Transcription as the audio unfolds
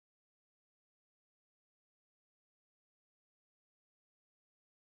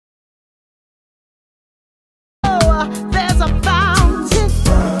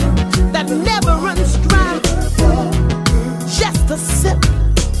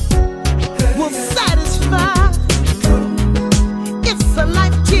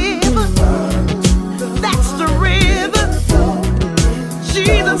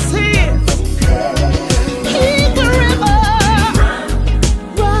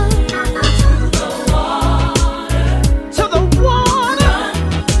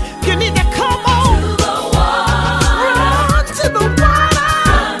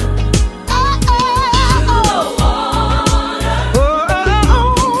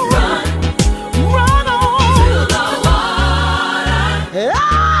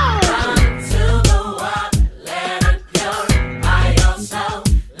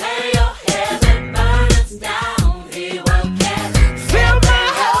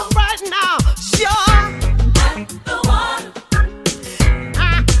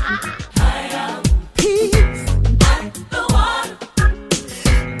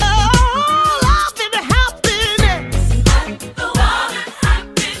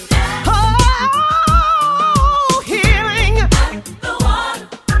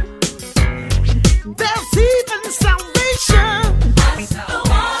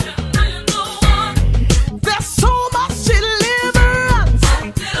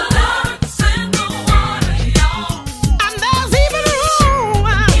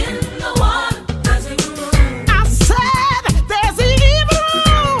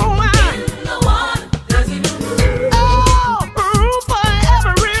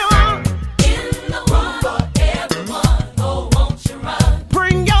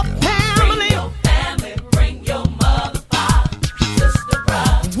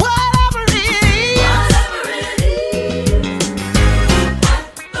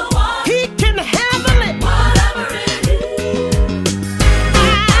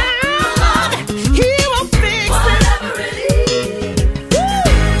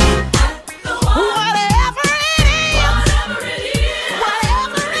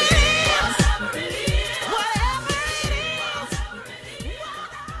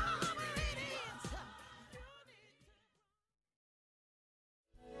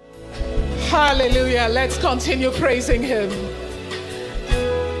Hallelujah. Let's continue praising him.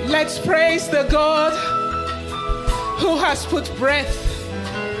 Let's praise the God who has put breath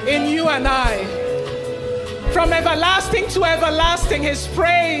in you and I. From everlasting to everlasting, his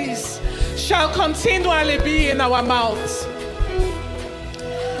praise shall continually be in our mouths.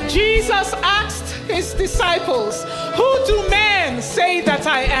 Jesus asked his disciples, "Who do men say that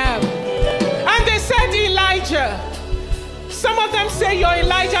I am?" And they said, "Elijah." Some of them say you're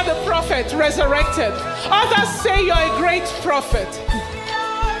Elijah the prophet resurrected. Others say you're a great prophet.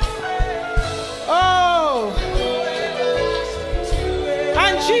 Oh.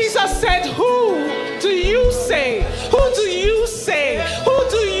 And Jesus said, "Who do you say? Who do you say? Who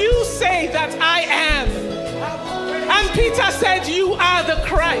do you say that I am?" And Peter said, "You are the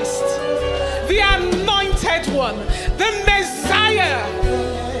Christ, the anointed one, the Messiah,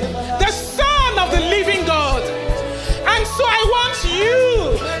 the Son of the living God." And so I want you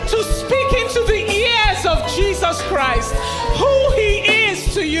to speak into the ears of Jesus Christ, who he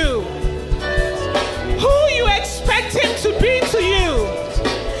is to you, who you expect him to be to you.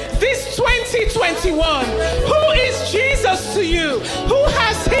 This 2021, who is Jesus to you? Who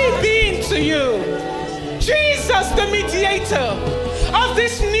has he been to you? Jesus, the mediator of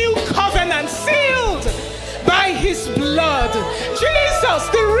this new covenant, sealed by his blood. Jesus,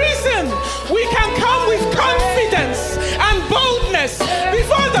 the reason we can come with confidence and boldness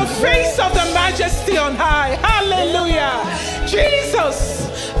before the face of the majesty on high. Hallelujah. Jesus,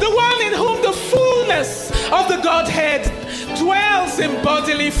 the one in whom the fullness of the Godhead dwells in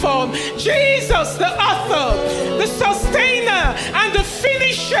bodily form. Jesus, the author, the sustainer, and the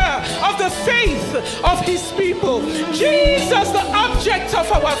finisher of the faith of his people. Jesus, the object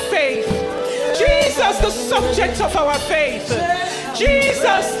of our faith. Jesus, the subject of our faith.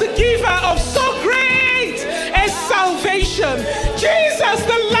 Jesus, the giver of so great a salvation. Jesus,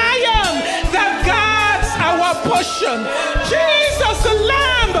 the lion that guards our portion. Jesus, the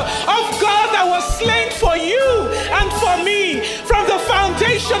Lamb of God that was slain for you and for me from the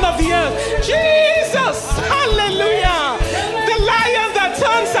foundation of the earth. Jesus, hallelujah, the lion that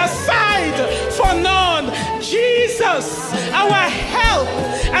turns aside for none. Jesus, our help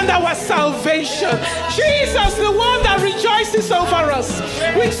and our salvation. Jesus, the one that rejoices over us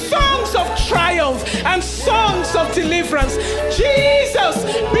with songs of triumph and songs of deliverance. Jesus,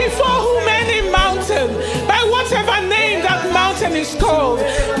 before whom any mountain, by whatever name that mountain is called,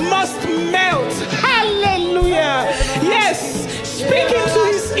 must melt. Hallelujah. Yes, speak into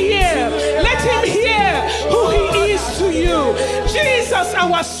his ear. Let him hear who he is to you. Jesus,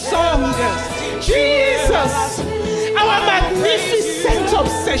 our song. Jesus, our magnificent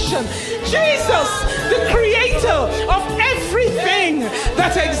obsession. Jesus, the creator of everything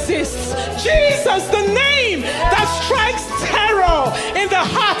that exists. Jesus, the name that strikes terror in the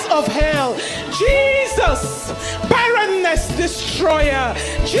heart of hell. Jesus, barrenness destroyer.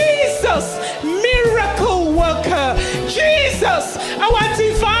 Jesus, miracle worker. Jesus, our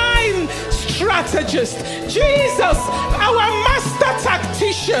divine strategist. Jesus, our master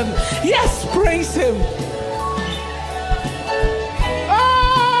tactician. Yes, praise him.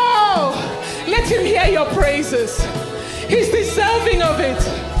 Let him hear your praises. He's deserving of it.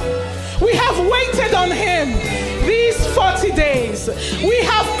 We have waited on him these 40 days. We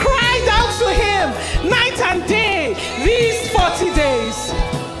have cried out to him night and day these 40 days.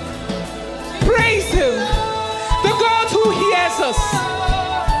 Praise him. The God who hears us.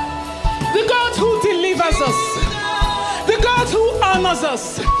 The God who delivers us. The God who honors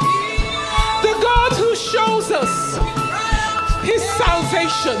us. The God who shows us his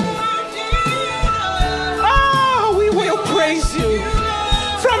salvation. We will praise you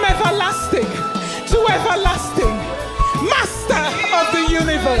from everlasting to everlasting, Master of the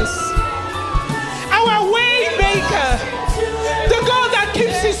universe, our way maker, the God that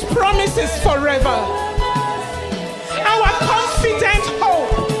keeps his promises forever, our confident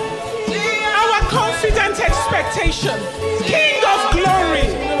hope, our confident expectation, King of glory,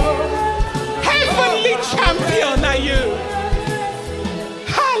 heavenly champion are you.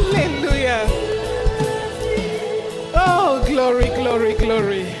 Hallelujah. Oh, glory, glory,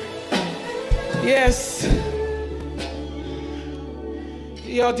 glory. Yes.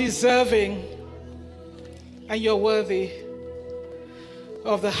 You're deserving and you're worthy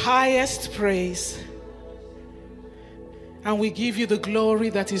of the highest praise. And we give you the glory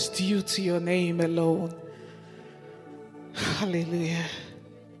that is due to your name alone. Hallelujah.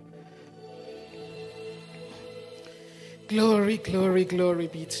 Glory, glory, glory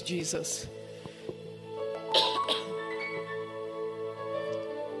be to Jesus.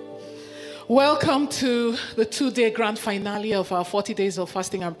 Welcome to the 2-day grand finale of our 40 days of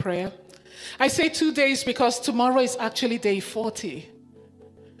fasting and prayer. I say 2 days because tomorrow is actually day 40.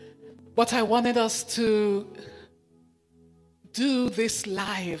 But I wanted us to do this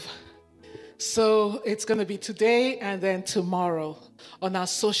live. So it's going to be today and then tomorrow on our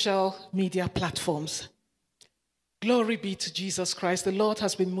social media platforms. Glory be to Jesus Christ. The Lord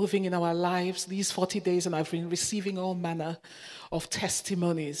has been moving in our lives these 40 days, and I've been receiving all manner of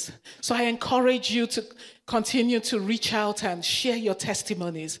testimonies. So I encourage you to continue to reach out and share your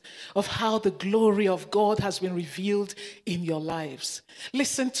testimonies of how the glory of God has been revealed in your lives.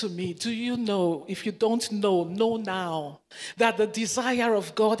 Listen to me. Do you know, if you don't know now, that the desire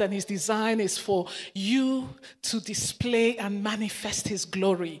of God and his design is for you to display and manifest his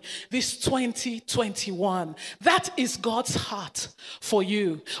glory this 2021. That is God's heart for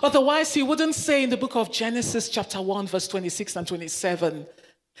you. Otherwise, he wouldn't say in the book of Genesis chapter 1, verse 26 and 27,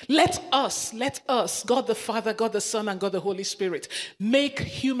 let us, God the Father, God the Son, and God the Holy Spirit, make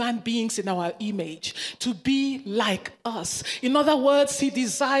human beings in our image to be like us. In other words, he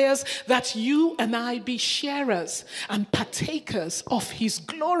desires that you and I be sharers and partakers of his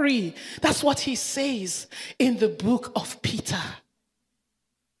glory. That's what he says in the book of Peter.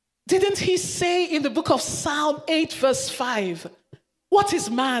 Didn't he say in the book of Psalm 8, verse 5, what is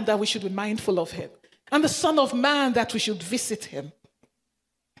man that we should be mindful of him? And the Son of Man that we should visit him?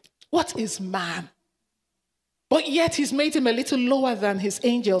 What is man? But yet he's made him a little lower than his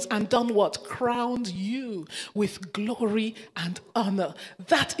angels and done what? Crowned you with glory and honor.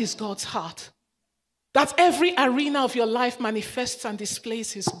 That is God's heart. That every arena of your life manifests and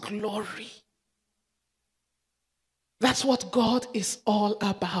displays his glory. That's what God is all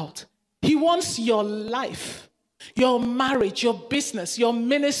about. He wants your life, your marriage, your business, your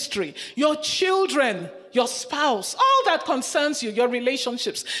ministry, your children, your spouse, all that concerns you, your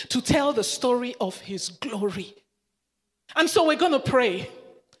relationships, to tell the story of his glory. And so we're going to pray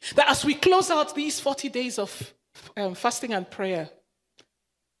that as we close out these 40 days of fasting and prayer,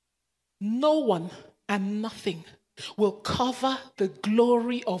 no one and nothing will cover the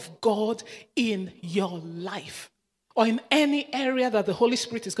glory of God in your life or in any area that the Holy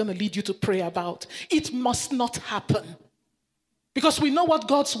Spirit is going to lead you to pray about. It must not happen because we know what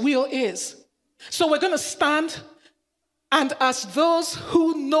God's will is. So we're going to stand and, as those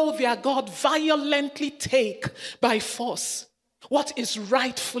who know their God, violently take by force what is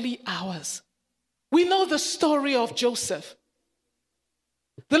rightfully ours. We know the story of Joseph.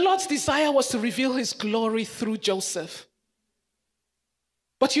 The Lord's desire was to reveal his glory through Joseph.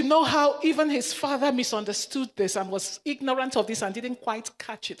 But you know how even his father misunderstood this and was ignorant of this and didn't quite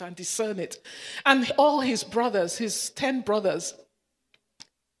catch it and discern it. And all his brothers, his 10 brothers,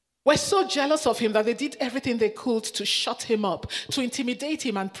 were so jealous of him that they did everything they could to shut him up, to intimidate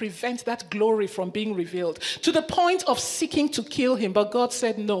him and prevent that glory from being revealed, to the point of seeking to kill him. But God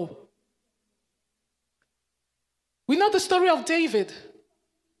said no. We know the story of David,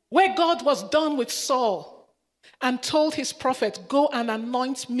 where God was done with Saul and told his prophet, go and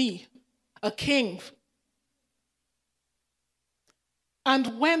anoint me a king.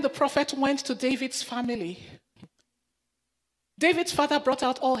 And when the prophet went to David's family, David's father brought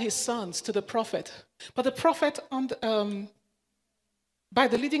out all his sons to the prophet. But the prophet, by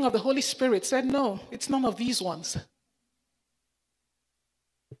the leading of the Holy Spirit, said, no, it's none of these ones.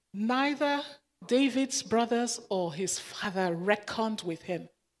 Neither David's brothers or his father reckoned with him.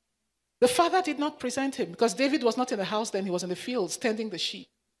 The father did not present him because David was not in the house then, he was in the fields tending the sheep.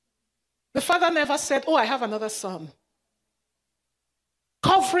 The father never said, oh, I have another son.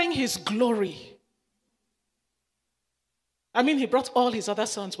 Covering his glory. I mean, he brought all his other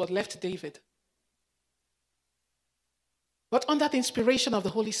sons but left David. But under the inspiration of the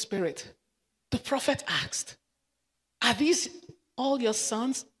Holy Spirit, the prophet asked, are these all your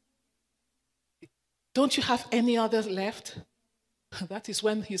sons? Don't you have any others left? That is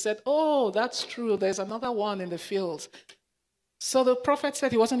when he said, oh, that's true. There's another one in the fields. So the prophet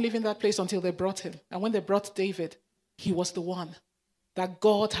said he wasn't leaving that place until they brought him. And when they brought David, he was the one that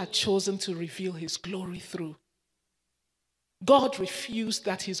God had chosen to reveal his glory through. God refused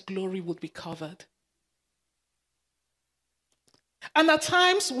that his glory would be covered. And at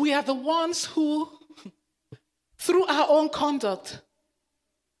times, we are the ones who, through our own conduct,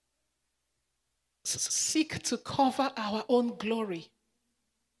 seek to cover our own glory.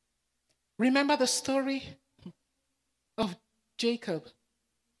 Remember the story of Jacob.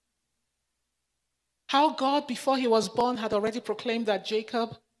 How God, before he was born, had already proclaimed that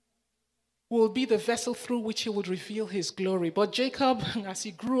Jacob will be the vessel through which he would reveal his glory. But Jacob, as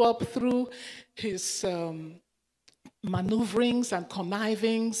he grew up through his maneuverings and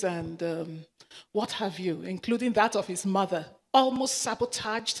connivings and what have you, including that of his mother, almost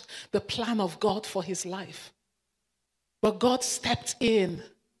sabotaged the plan of God for his life. But God stepped in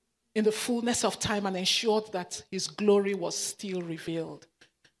the fullness of time and ensured that his glory was still revealed.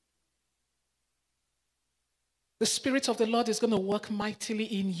 The Spirit of the Lord is going to work mightily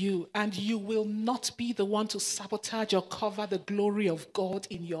in you, and you will not be the one to sabotage or cover the glory of God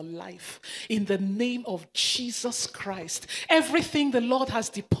in your life. In the name of Jesus Christ, everything the Lord has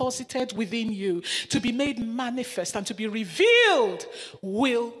deposited within you to be made manifest and to be revealed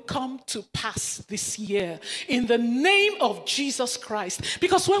will come to pass this year. In the name of Jesus Christ.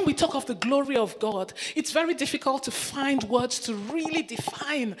 Because when we talk of the glory of God, it's very difficult to find words to really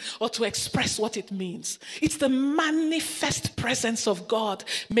define or to express what it means. It's the manifest presence of God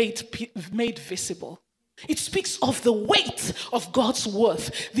made visible. It speaks of the weight of God's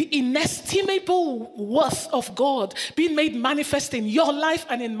worth, the inestimable worth of God being made manifest in your life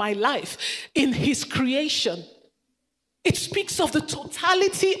and in my life, in his creation. It speaks of the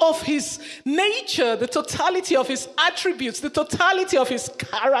totality of his nature, the totality of his attributes, the totality of his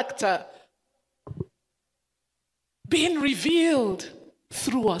character being revealed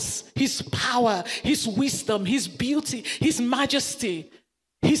through us. His power, his wisdom, his beauty, his majesty,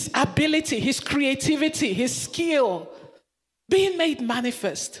 his ability, his creativity, his skill being made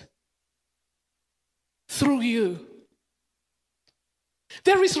manifest through you.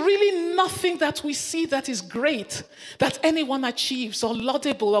 There is really nothing that we see that is great that anyone achieves or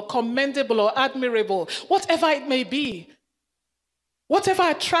laudable or commendable or admirable, whatever it may be. Whatever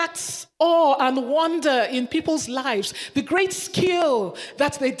attracts awe and wonder in people's lives, the great skill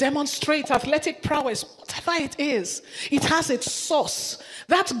that they demonstrate, athletic prowess, whatever it is, it has its source.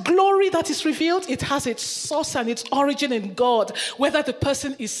 That glory that is revealed, it has its source and its origin in God, whether the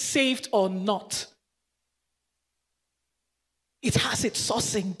person is saved or not. It has its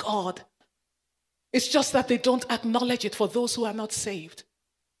source in God. It's just that they don't acknowledge it for those who are not saved.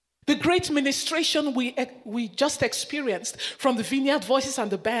 The great ministration we just experienced from the Vineyard Voices and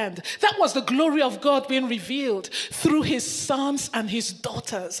the band, that was the glory of God being revealed through his sons and his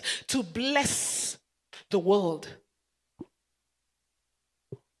daughters to bless the world.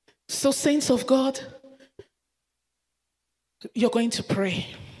 So, saints of God, you're going to pray.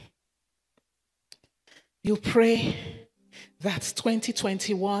 You pray that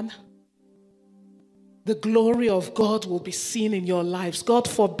 2021, the glory of God will be seen in your lives. God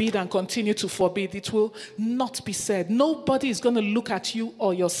forbid and continue to forbid. It will not be said. Nobody is going to look at you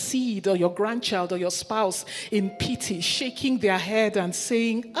or your seed or your grandchild or your spouse in pity, shaking their head and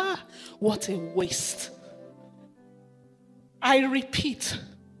saying, what a waste. I repeat,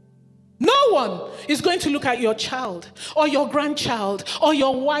 no one is going to look at your child or your grandchild or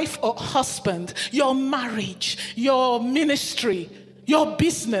your wife or husband, your marriage, your ministry, your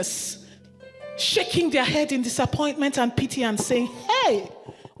business, shaking their head in disappointment and pity and saying, hey,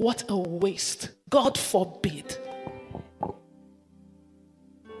 what a waste. God forbid.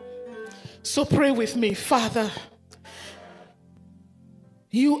 So pray with me. Father,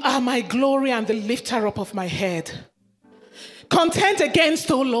 you are my glory and the lifter up of my head. Contend against,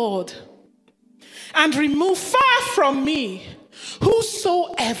 O Lord, and remove far from me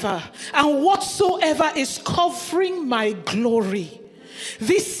whosoever and whatsoever is covering my glory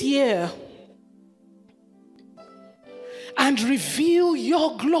this year, and reveal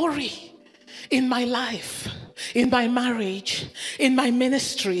your glory in my life, in my marriage, in my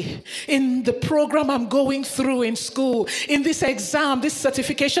ministry, in the program I'm going through in school, in this exam, this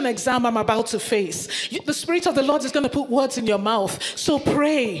certification exam I'm about to face. The Spirit of the Lord is going to put words in your mouth. So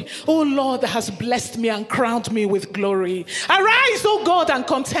pray, oh Lord that has blessed me and crowned me with glory. Arise, oh God, and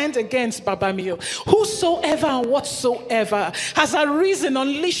contend against Babamio. Whosoever and whatsoever has arisen,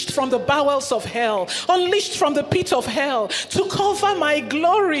 unleashed from the bowels of hell, unleashed from the pit of hell to cover my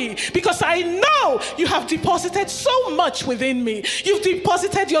glory, because I know you have deposited so much within me. You've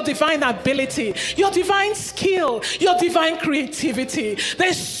deposited your divine ability, your divine skill, your divine creativity.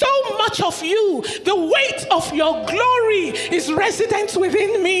 There's so much of you. The weight of your glory is resident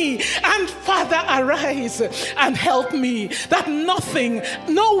within me. And Father, arise and help me that nothing,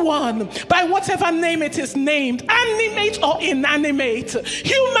 no one, by whatever name it is named, animate or inanimate,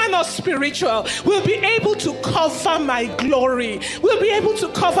 human or spiritual, will be able to cover my glory, will be able to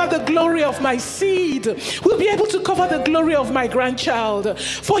cover the glory of my seed, will be able to cover the glory of my grandchild.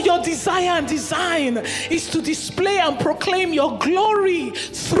 For your desire and design is to display and proclaim your glory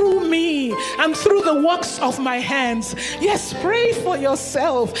through me and through the works of my hands. Yes, pray for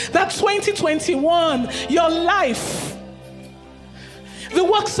yourself that 2021, your life, the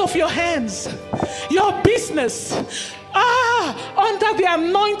works of your hands, your business, under the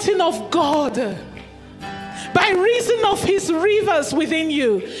anointing of God, by by reason of his rivers within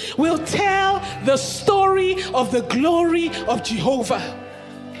you, will tell the story of the glory of Jehovah.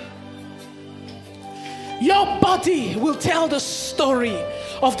 Your body will tell the story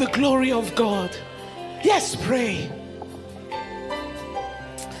of the glory of God. Yes, pray.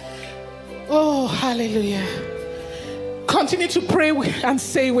 Oh, hallelujah. Continue to pray and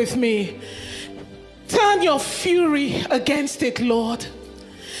say with me, turn your fury against it, Lord.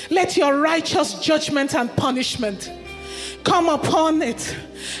 Let your righteous judgment and punishment come upon it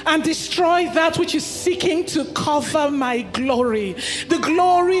and destroy that which is seeking to cover my glory. The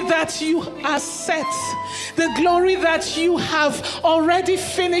glory that you are set, the glory that you have already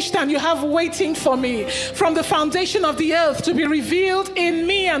finished and you have waiting for me from the foundation of the earth to be revealed in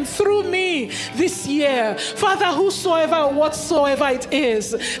me and through me this year. Father, whosoever or whatsoever it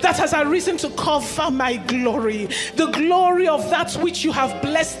is that has arisen to cover my glory, the glory of that which you have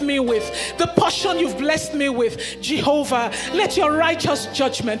blessed me with, the portion you've blessed me with, Jehovah, let your righteous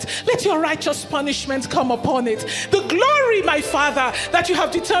judgment, let your righteous punishment come upon it. The glory, my Father, that you have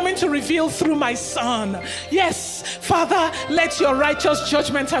determined to reveal through my Son. Yes, Father, let your righteous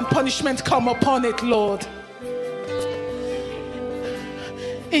judgment and punishment come upon it, Lord.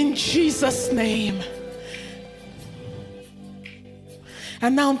 In Jesus' name.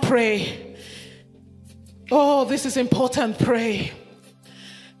 And now pray. Oh, this is important. Pray.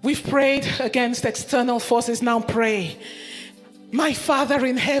 We've prayed against external forces. Now pray. My Father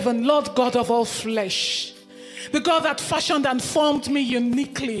in heaven, Lord God of all flesh, the God that fashioned and formed me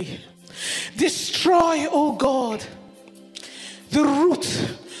uniquely, destroy, oh God, the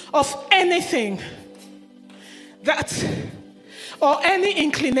root of anything that, or any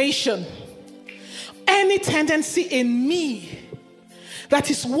inclination, any tendency in me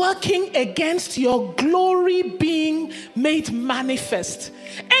that is working against your glory being made manifest.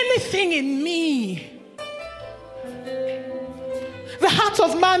 Anything in me. The heart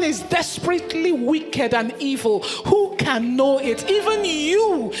of man is desperately wicked and evil. Who can know it? Even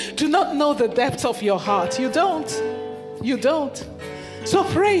you do not know the depth of your heart. You don't. You don't. So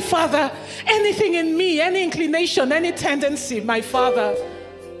pray, Father, anything in me, any inclination, any tendency, my Father.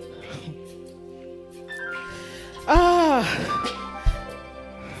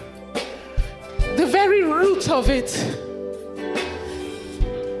 The very root of it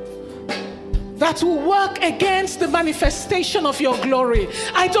that will work against the manifestation of your glory.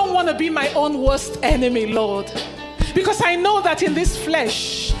 I don't want to be my own worst enemy, Lord, because I know that in this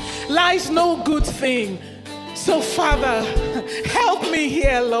flesh lies no good thing. So, Father, help me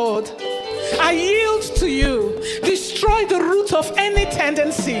here, Lord. I yield to you. Destroy the root of any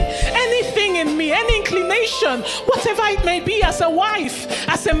tendency, anything in me, any inclination, whatever it may be, as a wife,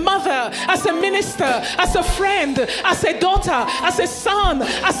 as a mother, as a minister, as a friend, as a daughter, as a son,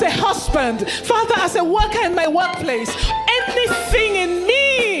 as a husband, Father, as a worker in my workplace. Anything in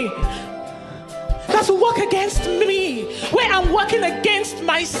me that will work against me, where I'm working against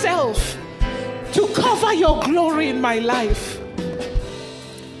myself, to cover your glory in my life.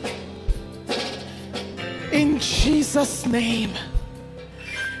 In Jesus' name.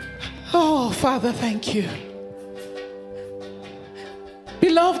 Oh, Father, thank you.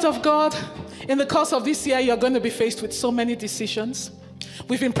 Beloved of God, in the course of this year, you're going to be faced with so many decisions.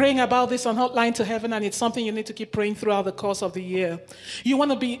 We've been praying about this on Hotline to Heaven, and it's something you need to keep praying throughout the course of the year. You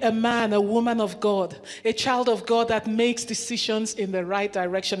want to be a man, a woman of God, a child of God that makes decisions in the right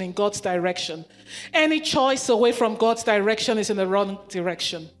direction, in God's direction. Any choice away from God's direction is in the wrong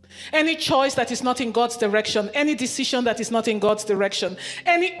direction. Any choice that is not in God's direction, any decision that is not in God's direction,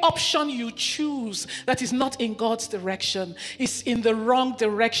 any option you choose that is not in God's direction is in the wrong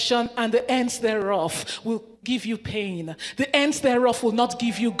direction, and the ends thereof will give you pain. The ends thereof will not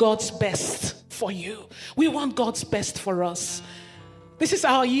give you God's best for you. We want God's best for us. This is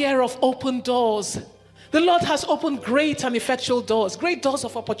our year of open doors. The Lord has opened great and effectual doors, great doors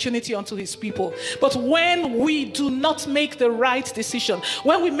of opportunity unto his people. But when we do not make the right decision,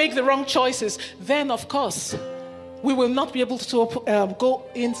 when we make the wrong choices, then of course, we will not be able to go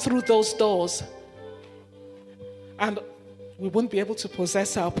in through those doors. And we won't be able to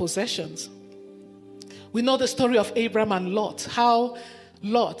possess our possessions. We know the story of Abraham and Lot, how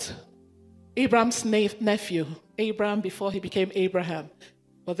Lot, Abraham's nephew, Abraham before he became Abraham,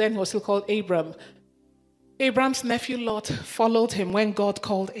 but then he was still called Abram. Abraham's nephew Lot followed him when God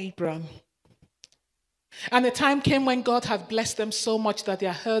called Abram. And the time came when God had blessed them so much that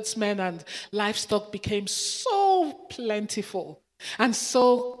their herdsmen and livestock became so plentiful and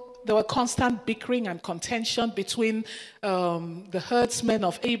so there were constant bickering and contention between the herdsmen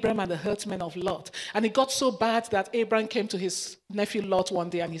of Abram and the herdsmen of Lot. And it got so bad that Abram came to his nephew Lot one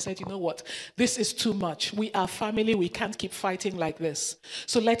day and he said, you know what, this is too much. We are family, we can't keep fighting like this.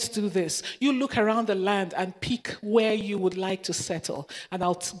 So let's do this. You look around the land and pick where you would like to settle, and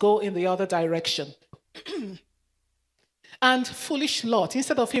I'll go in the other direction. And foolish Lot,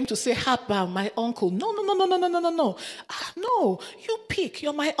 instead of him to say, Haba, my uncle, no. No, you pick,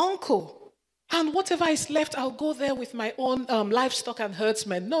 you're my uncle. And whatever is left, I'll go there with my own livestock and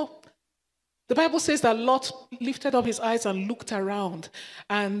herdsmen. No. The Bible says that Lot lifted up his eyes and looked around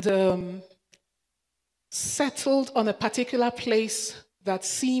and settled on a particular place that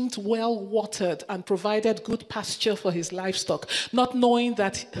seemed well watered and provided good pasture for his livestock, not knowing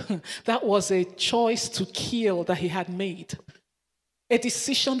that that was a choice to kill that he had made, a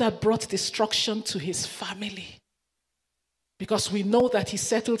decision that brought destruction to his family. Because we know that he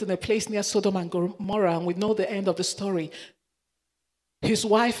settled in a place near Sodom and Gomorrah, and we know the end of the story. His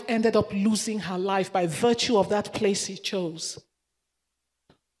wife ended up losing her life by virtue of that place he chose.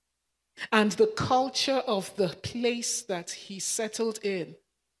 And the culture of the place that he settled in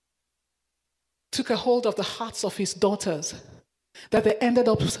took a hold of the hearts of his daughters, that they ended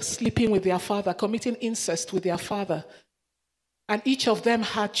up sleeping with their father, committing incest with their father. And each of them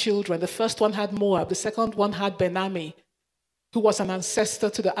had children. The first one had Moab. The second one had Ben-Ami, who was an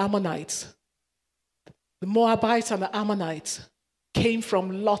ancestor to the Ammonites. The Moabites and the Ammonites came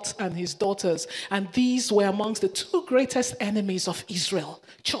from Lot and his daughters, and these were amongst the two greatest enemies of Israel.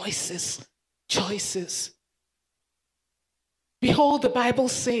 Choices. Behold, the Bible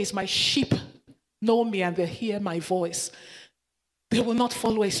says, my sheep know me and they hear my voice. They will not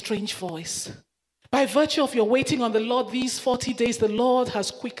follow a strange voice. By virtue of your waiting on the Lord these 40 days, the Lord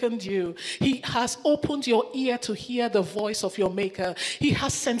has quickened you. He has opened your ear to hear the voice of your Maker. He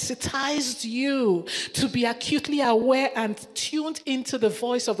has sensitized you to be acutely aware and tuned into the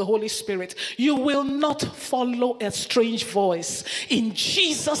voice of the Holy Spirit. You will not follow a strange voice. In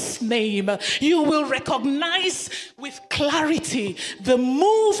Jesus' name, you will recognize with clarity the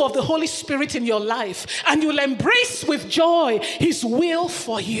move of the Holy Spirit in your life, and you'll embrace with joy His will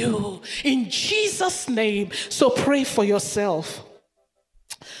for you. In Jesus' name. So pray for yourself.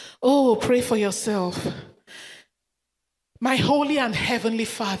 Oh, pray for yourself. My holy and heavenly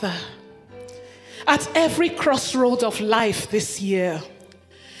Father, at every crossroad of life this year,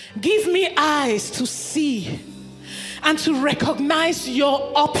 give me eyes to see and to recognize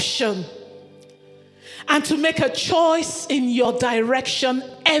your option and to make a choice in your direction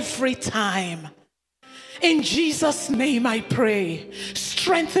every time. In Jesus' name I pray.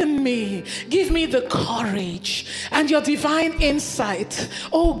 Strengthen me. Give me the courage and your divine insight,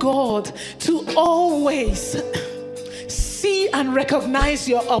 oh God, to always see and recognize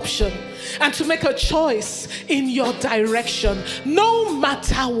your option and to make a choice in your direction, no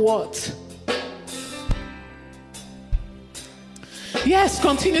matter what. Yes,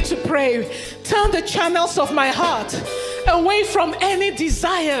 continue to pray. Turn the channels of my heart away from any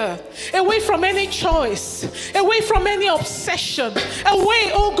desire, away from any choice, away from any obsession, away,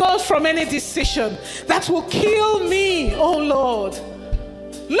 oh God, from any decision that will kill me, oh Lord.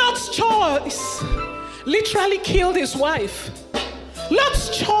 Lot's choice literally killed his wife. Lot's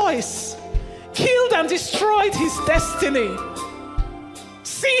choice killed and destroyed his destiny.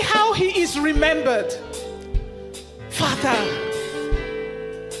 See how he is remembered. Father,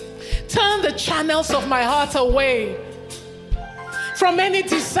 turn the channels of my heart away from any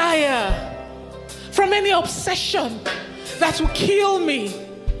desire, from any obsession that will kill me,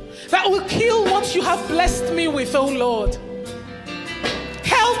 that will kill what you have blessed me with, oh Lord.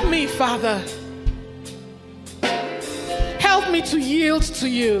 Help me, Father. Help me to yield to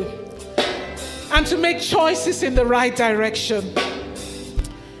you and to make choices in the right direction.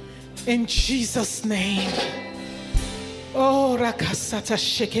 In Jesus' name. Oh, Rakasata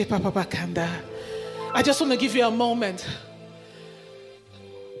Sheke Papa Bakanda. I just want to give you a moment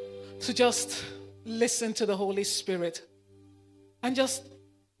to just listen to the Holy Spirit and just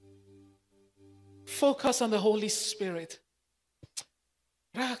focus on the Holy Spirit.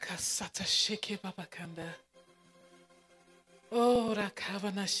 Rakasata Sheke Papa Kanda. Oh,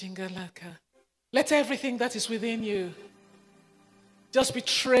 Rakavana Shingalaka. Let everything that is within you just be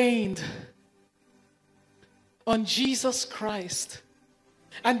trained on Jesus Christ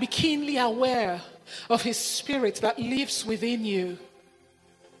and be keenly aware of His Spirit that lives within you.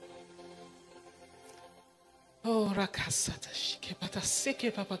 Oh, Rakasata Shikepata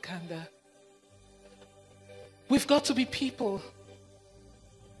Seke Papakanda. We've got to be people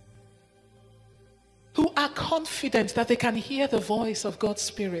who are confident that they can hear the voice of God's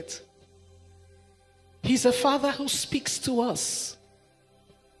Spirit. He's a Father who speaks to us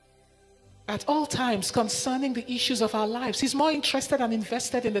at all times concerning the issues of our lives. He's more interested and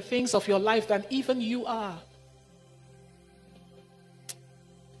invested in the things of your life than even you are.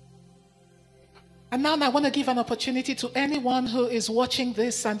 And now I want to give an opportunity to anyone who is watching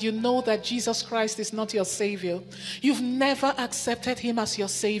this and you know that Jesus Christ is not your Savior. You've never accepted Him as your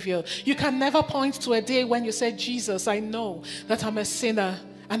Savior. You can never point to a day when you said, Jesus, I know that I'm a sinner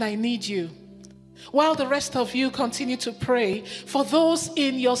and I need you. While the rest of you continue to pray for those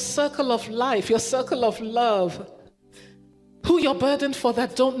in your circle of life, your circle of love, who you're burdened for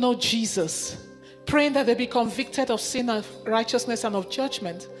that don't know Jesus, praying that they be convicted of sin, of righteousness, and of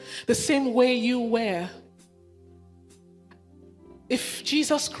judgment, the same way you were. If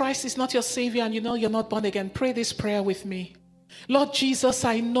Jesus Christ is not your Savior and you know you're not born again, pray this prayer with me. Lord Jesus,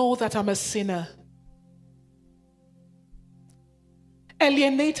 I know that I'm a sinner,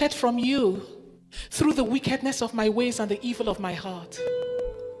 alienated from you through the wickedness of my ways and the evil of my heart.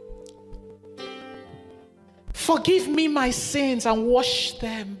 Forgive me my sins and wash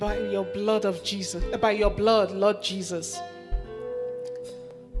them by your blood of Jesus, by your blood, Lord Jesus.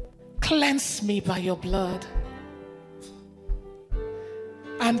 Cleanse me by your blood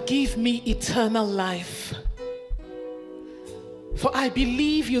and give me eternal life. For I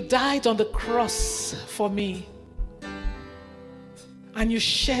believe you died on the cross for me and you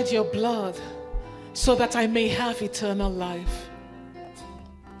shed your blood so that I may have eternal life.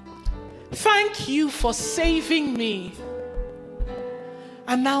 Thank you for saving me.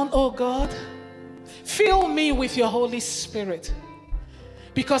 And now, oh God, fill me with your Holy Spirit,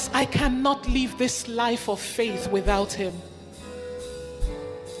 because I cannot live this life of faith without Him.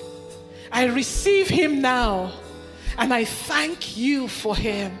 I receive Him now, and I thank you for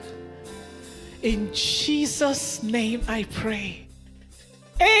Him. In Jesus' name I pray.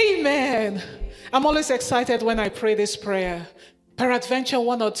 Amen. I'm always excited when I pray this prayer. Peradventure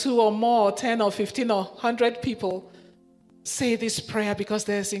 1 or 2 or more, or 10 or 15 or 100 people say this prayer, because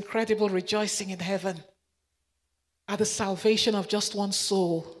there's incredible rejoicing in heaven at the salvation of just one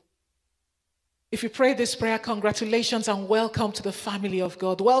soul. If you pray this prayer, congratulations and welcome to the family of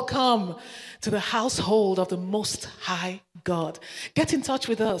God. Welcome to the household of the Most High God. Get in touch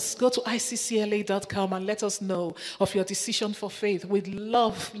with us. Go to iccla.com and let us know of your decision for faith. We'd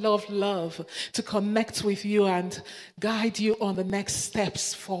love, love, love to connect with you and guide you on the next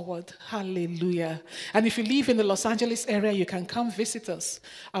steps forward. Hallelujah. And if you live in the Los Angeles area, you can come visit us.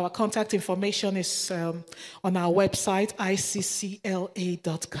 Our contact information is on our website, iccla.com.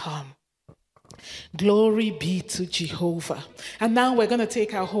 Glory be to Jehovah. And now we're going to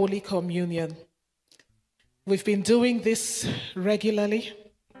take our Holy Communion. We've been doing this regularly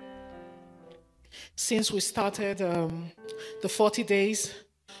since we started the 40 days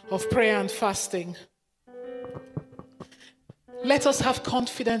of prayer and fasting. Let us have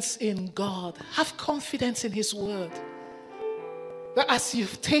confidence in God. Have confidence in His Word. That as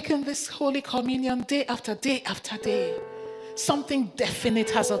you've taken this Holy Communion day after day after day, something definite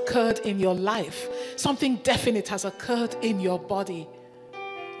has occurred in your life. Something definite has occurred in your body.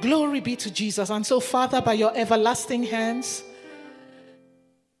 Glory be to Jesus. And so, Father, by your everlasting hands,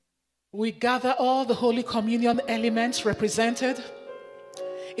 we gather all the Holy Communion elements represented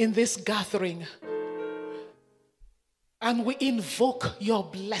in this gathering. And we invoke your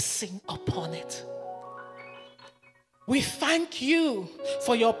blessing upon it. We thank you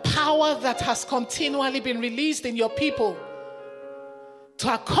for your power that has continually been released in your people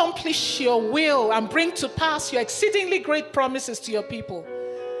to accomplish your will and bring to pass your exceedingly great promises to your people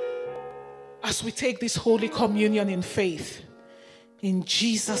as we take this Holy Communion in faith. In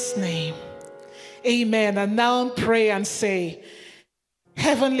Jesus' name, amen. And now pray and say,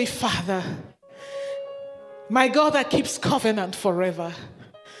 Heavenly Father, my God that keeps covenant forever,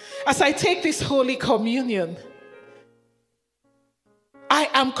 as I take this Holy Communion, I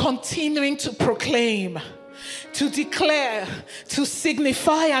am continuing to proclaim, to declare, to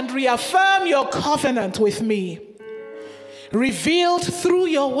signify and reaffirm your covenant with me, revealed through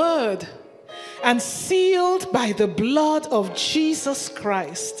your word and sealed by the blood of Jesus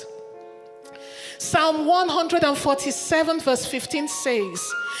Christ. Psalm 147 verse 15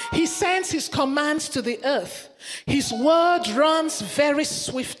 says, He sends His commands to the earth. His word runs very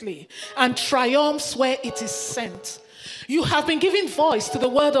swiftly and triumphs where it is sent. You have been giving voice to the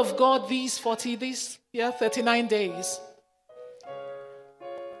word of God these 39 days.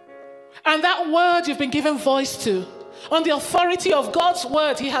 And that word you've been given voice to, on the authority of God's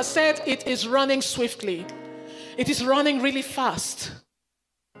word, He has said it is running swiftly. It is running really fast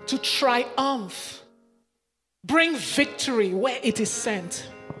to triumph bring victory where it is sent.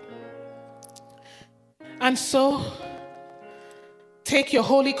 And so, take your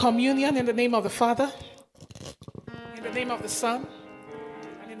Holy Communion in the name of the Father, in the name of the Son,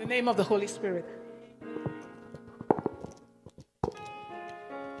 and in the name of the Holy Spirit.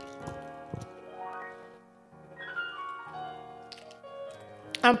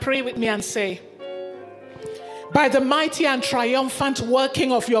 And pray with me and say, by the mighty and triumphant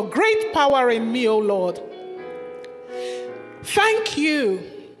working of your great power in me, O Lord, thank you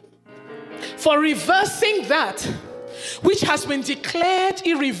for reversing that which has been declared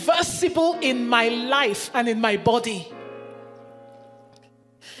irreversible in my life and in my body.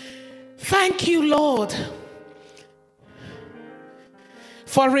 Thank you, Lord,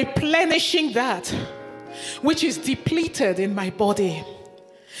 for replenishing that which is depleted in my body.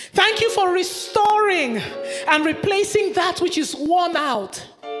 Thank you for restoring and replacing that which is worn out.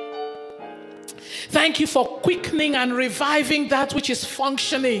 Thank you for quickening and reviving that which is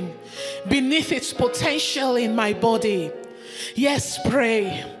functioning beneath its potential in my body. Yes,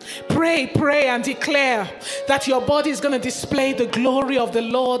 pray and declare that your body is going to display the glory of the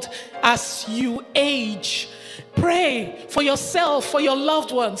Lord as you age. Pray for yourself, for your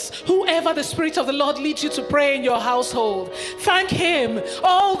loved ones, whoever the Spirit of the Lord leads you to pray in your household. Thank Him.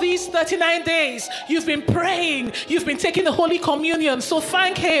 All these 39 days, you've been praying, you've been taking the Holy Communion. So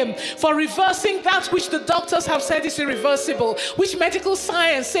thank Him for reversing that which the doctors have said is irreversible, which medical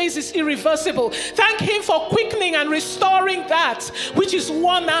science says is irreversible. Thank Him for quickening and restoring that which is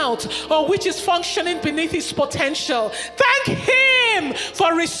worn out or which is functioning beneath its potential. Thank Him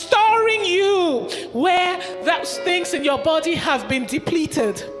for restoring you where those things in your body have been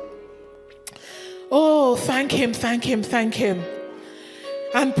depleted. Oh, thank Him, thank Him, thank Him.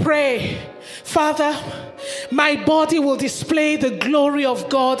 And pray, Father, my body will display the glory of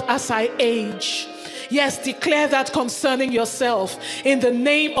God as I age. Yes, declare that concerning yourself in the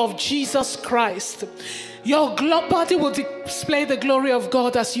name of Jesus Christ. Your body will display the glory of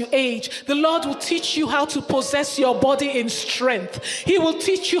God as you age. The Lord will teach you how to possess your body in strength. He will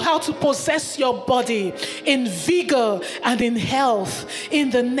teach you how to possess your body in vigor and in health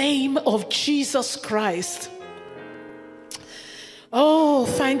in the name of Jesus Christ. Oh,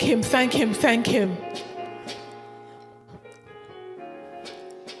 thank Him, thank Him, thank Him.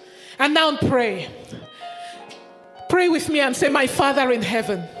 And now pray. Pray with me and say, my Father in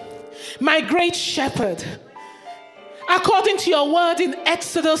heaven, my great shepherd, according to your word in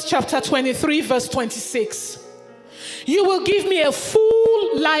Exodus chapter 23, verse 26, you will give me a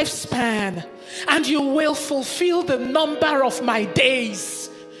full lifespan and you will fulfill the number of my days.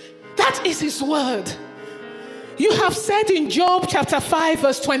 That is His word. You have said in Job chapter 5,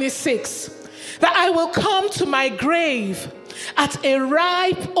 verse 26, that I will come to my grave at a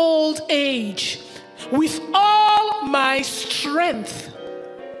ripe old age with all my strength.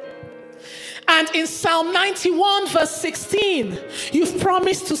 And in Psalm 91 verse 16, you've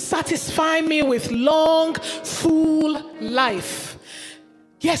promised to satisfy me with long, full life.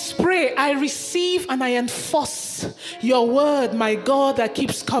 Yes, pray, I receive and I enforce your word, my God that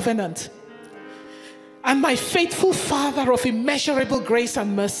keeps covenant. And my faithful Father of immeasurable grace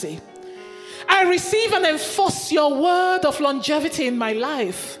and mercy, I receive and enforce your word of longevity in my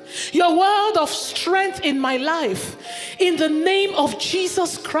life, your word of strength in my life. In the name of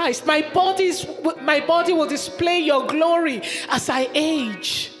Jesus Christ, my body will display your glory as I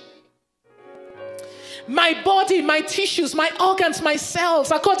age. My body, my tissues, my organs, my cells,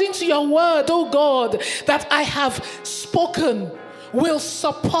 according to your word, oh God, that I have spoken, will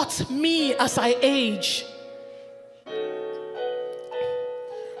support me as I age.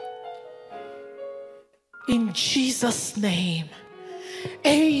 In Jesus' name,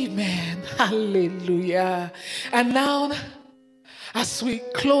 amen. Hallelujah. And now, as we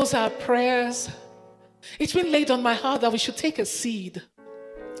close our prayers, it's been laid on my heart that we should take a seed.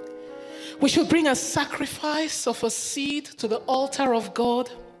 We should bring a sacrifice of a seed to the altar of God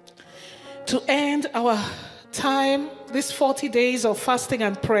to end our time, these 40 days of fasting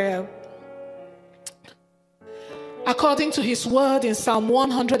and prayer. According to His word in Psalm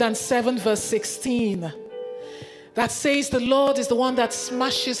 107 verse 16, that says the Lord is the one that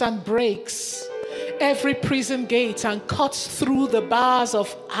smashes and breaks every prison gate and cuts through the bars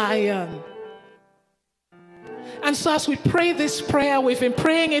of iron. And so as we pray this prayer, we've been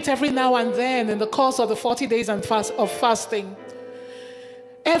praying it every now and then in the course of the 40 days of fasting.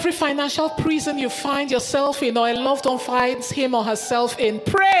 Every financial prison you find yourself in, or a loved one finds him or herself in,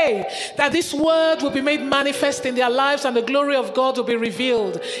 pray that this word will be made manifest in their lives and the glory of God will be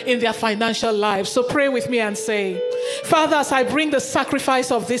revealed in their financial lives. So pray with me and say, Father, as I bring the sacrifice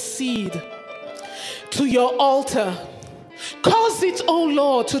of this seed to your altar. Cause it, O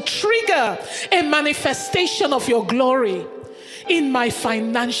Lord, to trigger a manifestation of your glory in my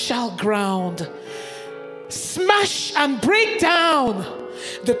financial ground. Smash and break down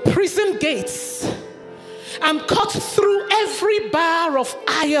the prison gates and cut through every bar of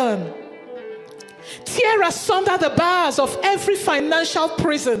iron. Tear asunder the bars of every financial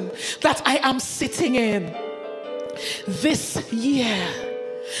prison that I am sitting in this year.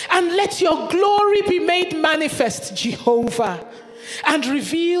 And let your glory be made manifest, Jehovah, and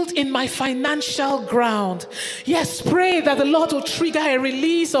revealed in my financial ground. Yes, pray that the Lord will trigger a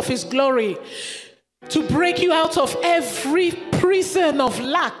release of his glory to break you out of every prison of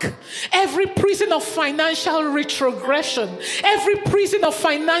lack, every prison of financial retrogression, every prison of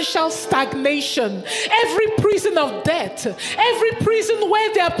financial stagnation, every prison of debt, every prison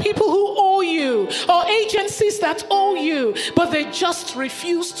where there are people who owe you or agencies that owe you, but they just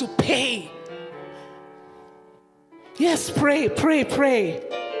refuse to pay. Yes, pray, pray, pray.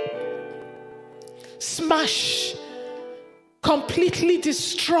 Smash, completely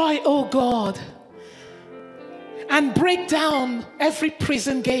destroy, oh God, and break down every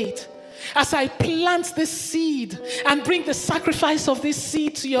prison gate as I plant this seed and bring the sacrifice of this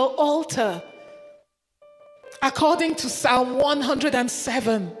seed to your altar. According to Psalm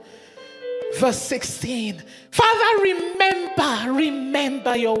 107, verse 16. Father,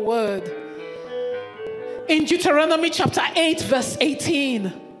 remember your word. In Deuteronomy chapter 8, verse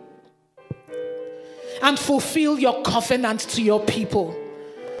 18. And fulfill your covenant to your people.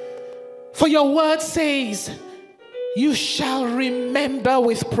 For your word says, you shall remember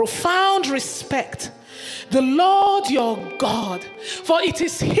with profound respect the Lord your God, for it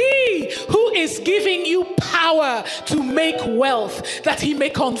is he who is giving you power to make wealth, that he may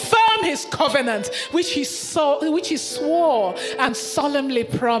confirm his covenant, which he swore and solemnly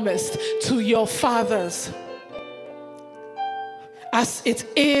promised to your fathers, as it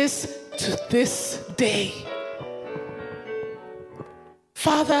is to this day.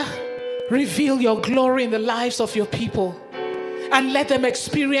 Father, reveal your glory in the lives of your people and let them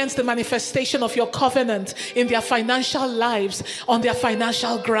experience the manifestation of your covenant in their financial lives, on their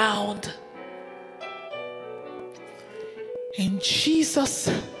financial ground. In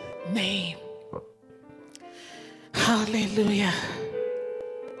Jesus' name. Hallelujah.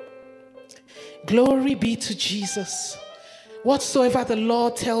 Glory be to Jesus. Whatsoever the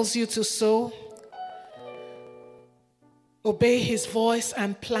Lord tells you to sow, obey his voice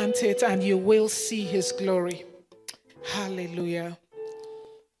and plant it, and you will see his glory. Hallelujah.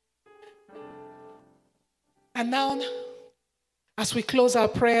 And now, as we close our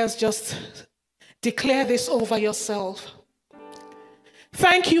prayers, just declare this over yourself.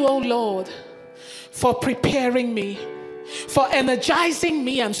 Thank you, O Lord, for preparing me, for energizing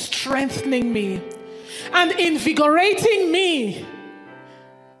me and strengthening me, and invigorating me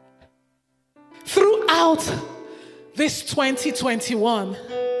throughout this 2021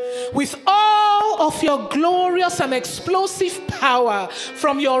 with all of your glorious and explosive power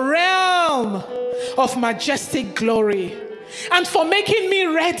from your realm of majestic glory, and for making me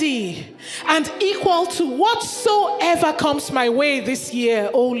ready and equal to whatsoever comes my way this year,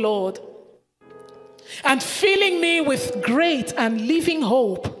 O Lord, and filling me with great and living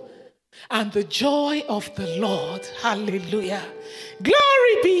hope and the joy of the Lord. Hallelujah.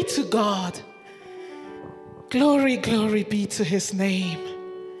 Glory be to God. Glory, glory be to his name.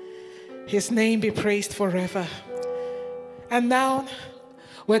 His name be praised forever. And now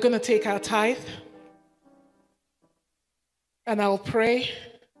we're going to take our tithe. And I'll pray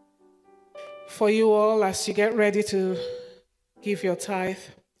for you all as you get ready to give your tithe.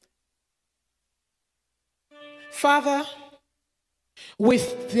 Father,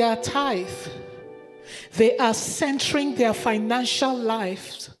 with their tithe, they are centering their financial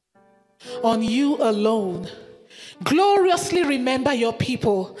lives on you alone. Gloriously remember your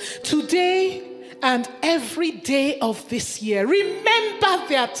people today and every day of this year. Remember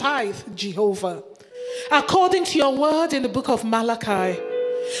their tithe, Jehovah. According to your word in the book of Malachi,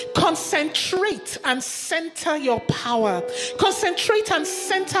 concentrate and center your power. Concentrate and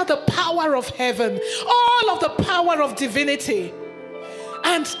center the power of heaven, all of the power of divinity,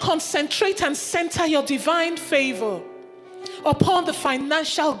 and concentrate and center your divine favor upon the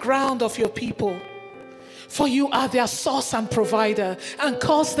financial ground of your people. For you are their source and provider, and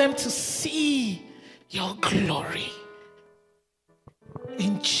cause them to see your glory.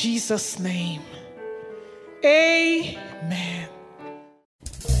 In Jesus' name, amen.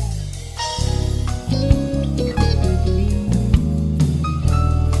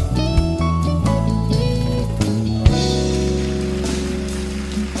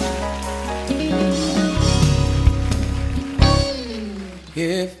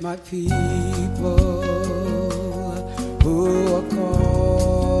 my people who are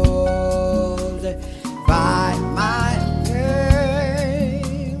called by my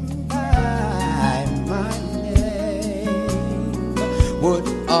name, would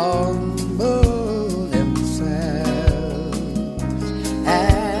humble themselves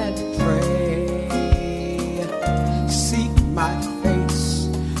and pray, seek my face,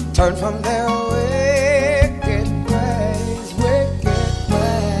 turn from their